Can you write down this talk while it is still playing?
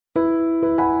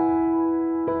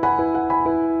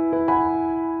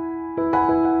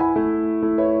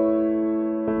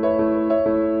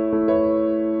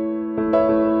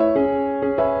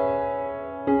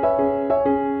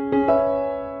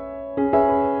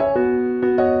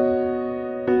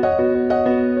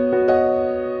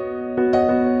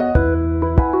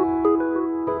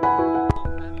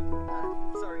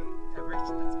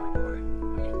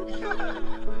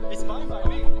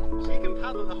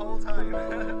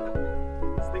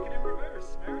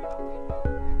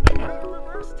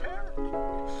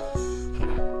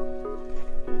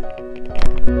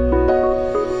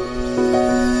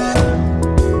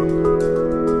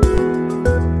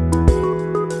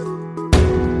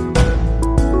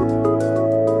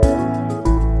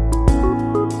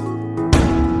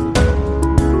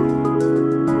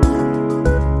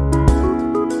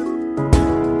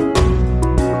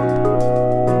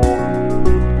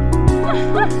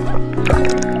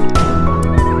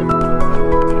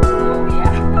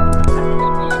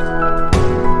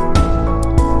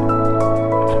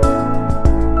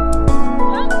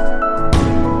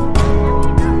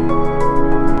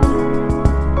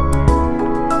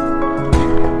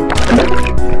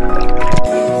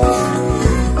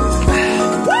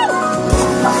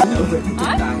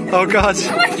Oh God!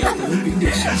 Okay,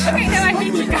 no, I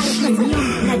hate you guys.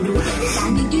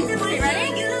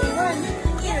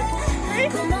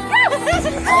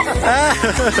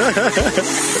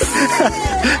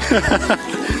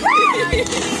 Ready?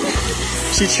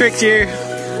 She tricked you.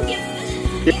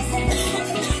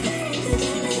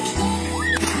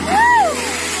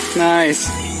 Nice.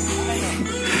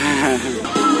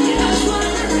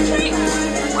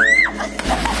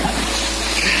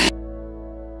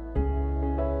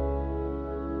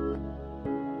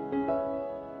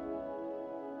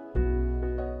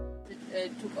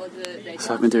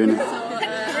 So I've been doing a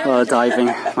lot of diving,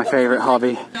 my favourite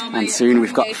hobby, and soon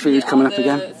we've got food coming up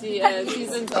again.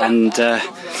 And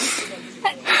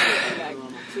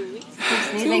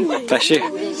bless you.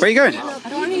 Where are you going? I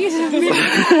don't want to use it. Do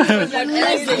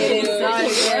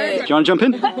you want to jump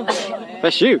in?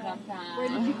 Bless you. Where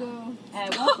did you go?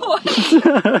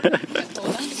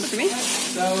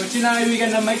 So tonight we're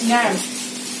gonna make nam.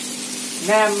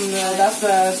 Nam, that's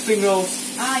spring rolls.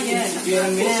 Ah, yeah.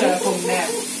 Vietnamese from nam.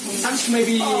 Lunch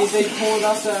maybe they call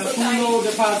us Hulo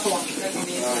de Patron.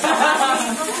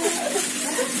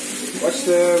 What's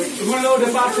the Hulo de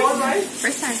Patron, right?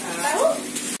 First time.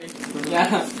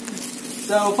 Yeah.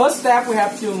 So first step we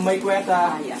have to make wet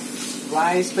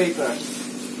rice paper.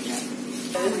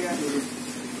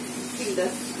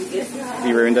 Have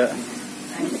you ruined it?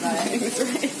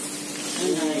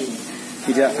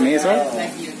 You do that for me as well?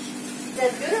 Thank you.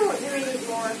 That's good, or do we need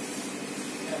more?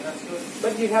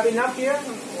 But you have enough here,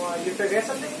 or you forget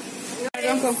something?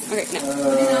 Don't go. Okay, no.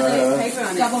 Paper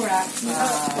on it. Double wrap.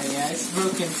 Yeah, it's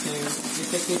broken too. You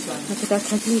take this one. Look at that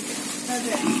technique.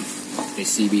 A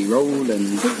CB roll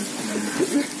and...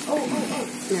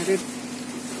 Yeah, dude.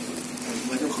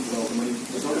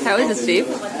 How is it, Steve?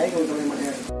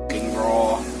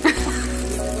 Raw.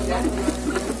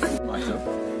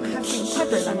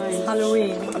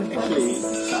 Halloween.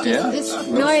 Yeah?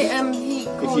 No, he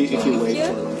if you wait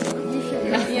for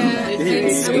yeah,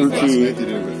 It's spooky.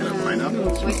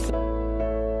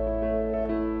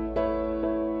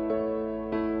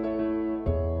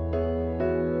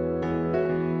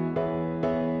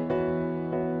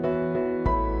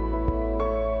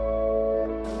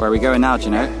 Where are we going now, do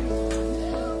you know?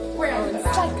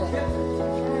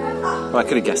 Well, I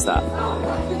could have guessed that.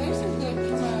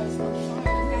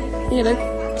 Yeah, look.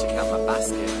 Check out my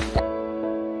basket.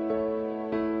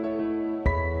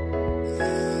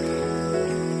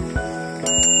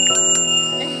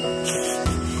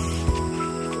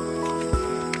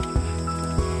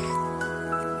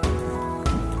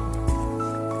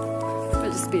 I'll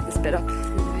just speed this bit up. No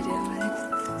idea what it is.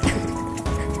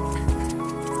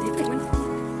 See a big one.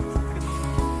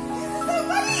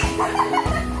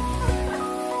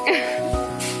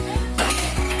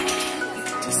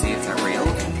 To see if they're real.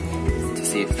 To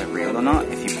see if they're real or not.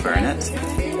 If you burn it,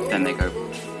 then they go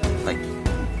like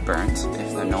burnt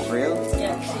if they're not real.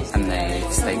 And they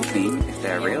stay clean if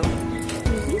they're real.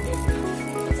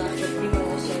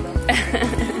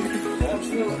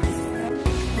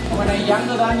 When I'm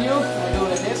younger than you, I do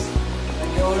like this. When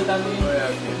you're older than me,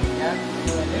 yeah,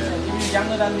 do like this. And if you're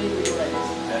younger than me, we do like this.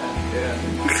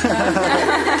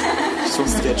 Just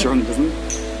wants to get drunk, doesn't he?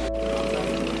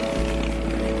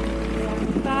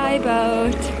 Bye,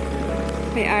 boat.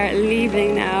 We are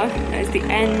leaving now. That's the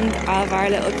end of our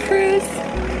little cruise.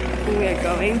 And we are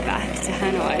going back to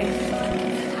Hanoi.